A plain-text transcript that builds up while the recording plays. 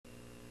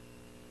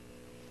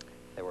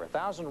were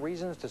 1,000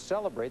 reasons to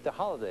celebrate the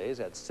holidays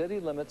at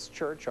City Limits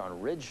Church on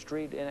Ridge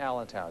Street in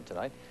Allentown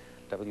tonight.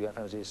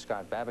 WFMZ's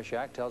Scott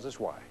Babishak tells us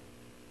why.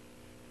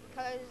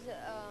 Because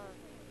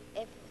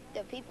if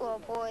the people are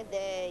poor,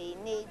 they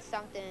need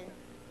something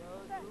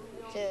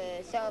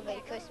to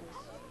celebrate Christmas.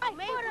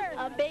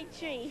 A big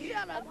tree,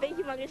 a big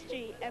humongous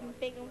tree, and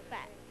big and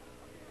fat.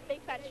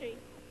 Big fat tree.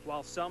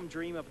 While some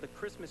dream of the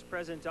Christmas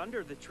present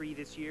under the tree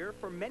this year,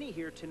 for many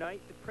here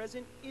tonight, the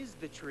present is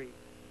the tree.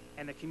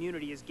 And the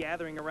community is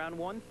gathering around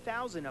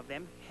 1,000 of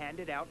them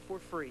handed out for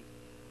free.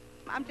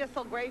 I'm just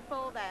so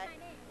grateful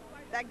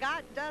that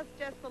God does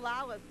just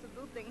allow us to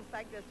do things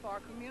like this for our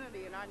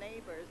community and our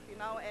neighbors, you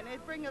know, and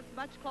it brings us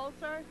much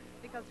closer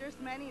because there's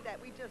many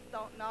that we just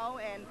don't know,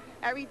 and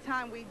every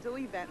time we do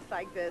events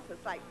like this,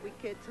 it's like we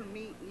get to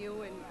meet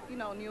new and, you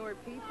know, newer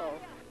people.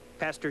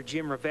 Pastor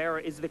Jim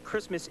Rivera is the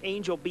Christmas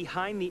angel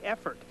behind the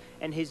effort,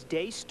 and his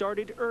day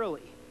started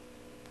early.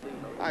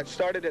 I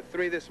started at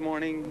 3 this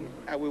morning.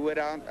 We went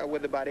out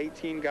with about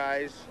 18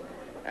 guys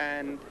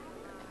and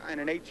an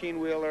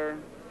 18-wheeler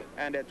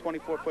and a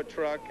 24-foot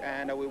truck,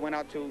 and we went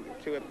out to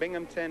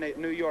Binghamton,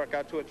 New York,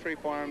 out to a tree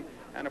farm,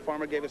 and a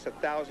farmer gave us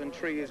 1,000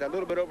 trees, a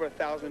little bit over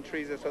 1,000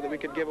 trees, so that we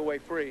could give away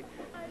free.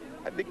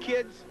 The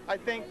kids, I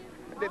think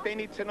that they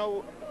need to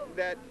know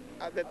that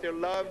they're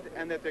loved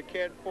and that they're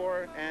cared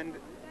for and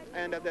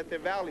that they're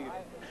valued.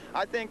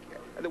 I think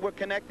that we're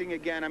connecting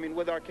again,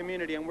 with our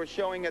community, and we're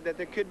showing that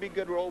there could be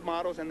good role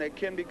models and there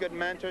can be good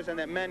mentors and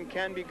that men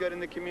can be good in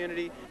the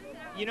community.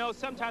 You know,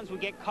 sometimes we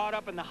get caught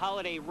up in the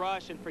holiday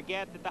rush and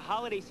forget that the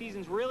holiday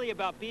season's really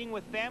about being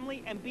with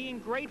family and being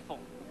grateful.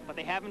 But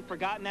they haven't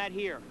forgotten that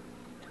here.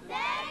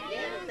 Thank you,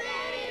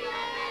 City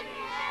Limits.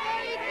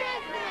 Merry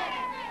Christmas.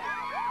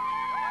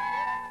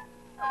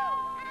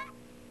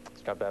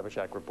 Scott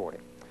Babishak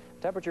reporting.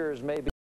 Temperatures may be